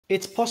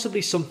It's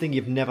possibly something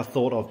you've never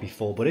thought of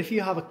before, but if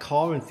you have a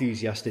car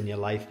enthusiast in your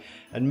life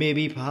and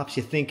maybe perhaps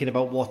you're thinking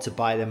about what to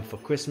buy them for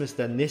Christmas,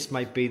 then this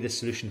might be the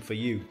solution for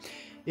you.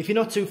 If you're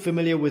not too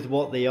familiar with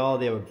what they are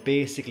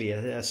basically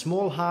a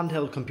small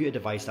handheld computer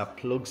device that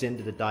plugs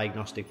into the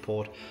diagnostic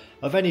port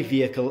of any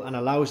vehicle and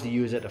allows the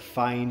user to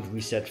find,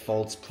 reset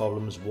faults,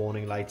 problems,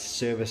 warning lights,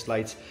 service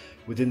lights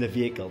within the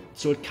vehicle.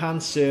 So it can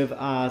serve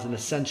as an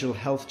essential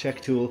health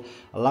check tool,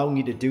 allowing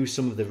you to do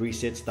some of the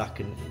resets that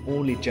can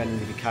only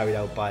generally be carried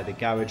out by the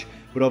garage.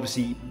 But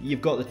obviously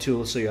you've got the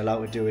tool, so you're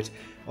allowed to do it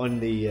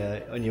on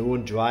your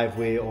own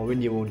driveway or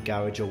in your own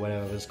garage or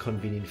wherever is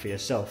convenient for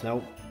yourself.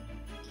 Now,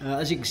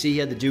 as you can see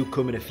here, they do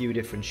come in a few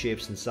different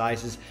shapes and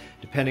sizes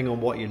depending on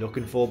what you're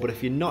looking for, but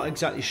if you're not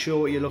exactly sure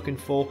what you're looking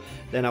for,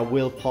 then I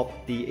will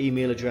pop the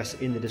email address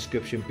in the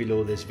description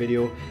below this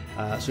video.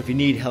 So if you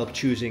need help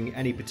choosing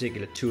any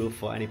particular tool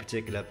for any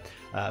particular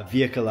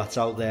vehicle that's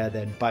out there,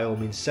 then by all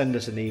means send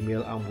us an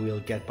email and we'll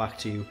get back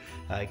to you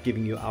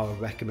giving you our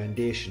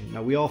recommendation.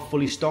 Now, we are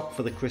fully stocked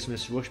for the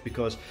Christmas rush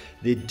because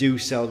they do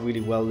sell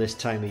really well this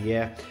time of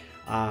year.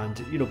 And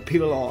you know,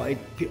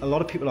 a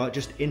lot of people are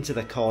just into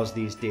their cars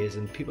these days,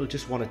 and people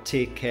just want to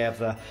take care of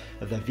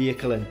their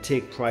vehicle and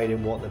take pride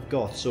in what they've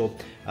got. So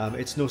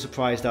it's no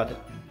surprise that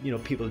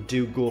people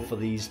do go for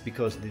these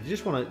because they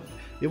just want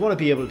to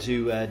be able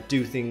to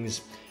do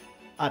things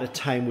at a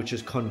time which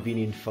is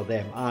convenient for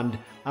them and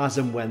as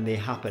and when they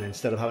happen,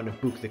 instead of having to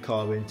book the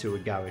car into a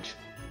garage.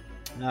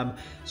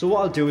 So what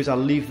I'll do is I'll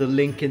leave the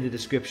link in the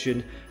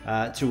description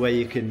to where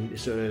you can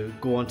sort of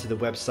go onto the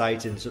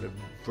website and sort of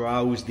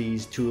browse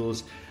these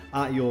tools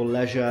at your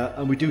leisure.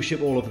 And we do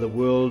ship all over the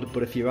world,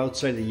 but if you're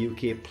outside the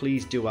UK,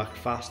 please do act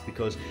fast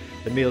because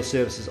the mail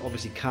services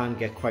obviously can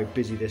get quite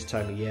busy this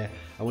time of year.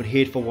 I would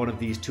hate for one of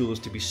these tools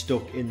to be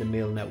stuck in the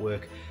mail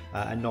network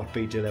and not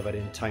be delivered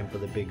in time for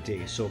the big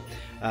day. So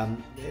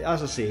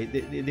as I say,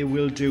 they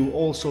will do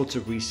all sorts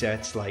of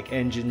resets like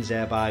engines,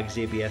 airbags,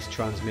 ABS,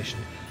 transmission,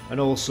 and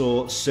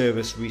also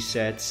service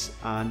resets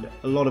and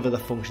a lot of other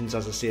functions,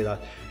 as I say,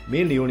 that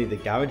mainly only the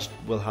garage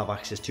will have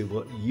access to,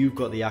 but you've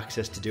got the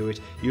access to do it.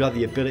 You have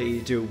the ability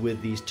to do it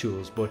with these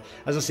tools. But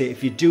as I say,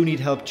 if you do need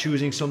help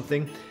choosing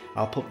something,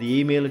 I'll put the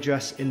email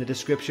address in the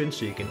description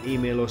so you can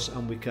email us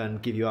and we can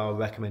give you our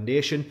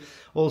recommendation.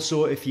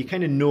 Also, if you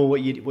kind of know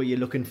what you're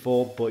looking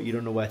for but you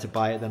don't know where to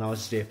buy it, then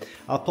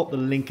I'll pop the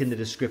link in the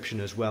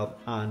description as well,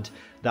 and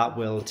that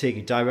will take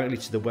you directly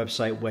to the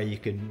website where you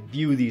can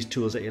view these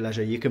tools at your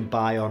leisure. You can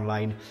buy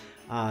online,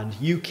 and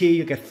UK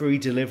you get free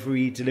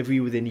delivery. Delivery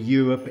within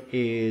Europe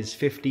is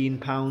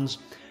 £15,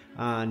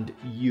 and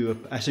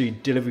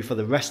delivery for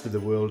the rest of the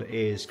world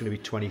is going to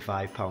be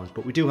 £25.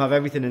 But we do have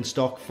everything in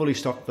stock, fully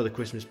stocked for the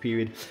Christmas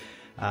period.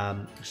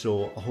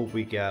 So I hope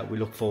we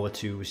look forward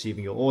to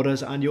receiving your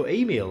orders and your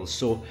emails.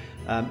 So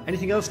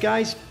anything else,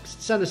 guys,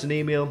 send us an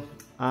email,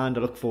 and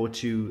I look forward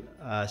to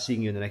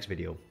seeing you in the next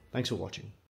video. Thanks for watching.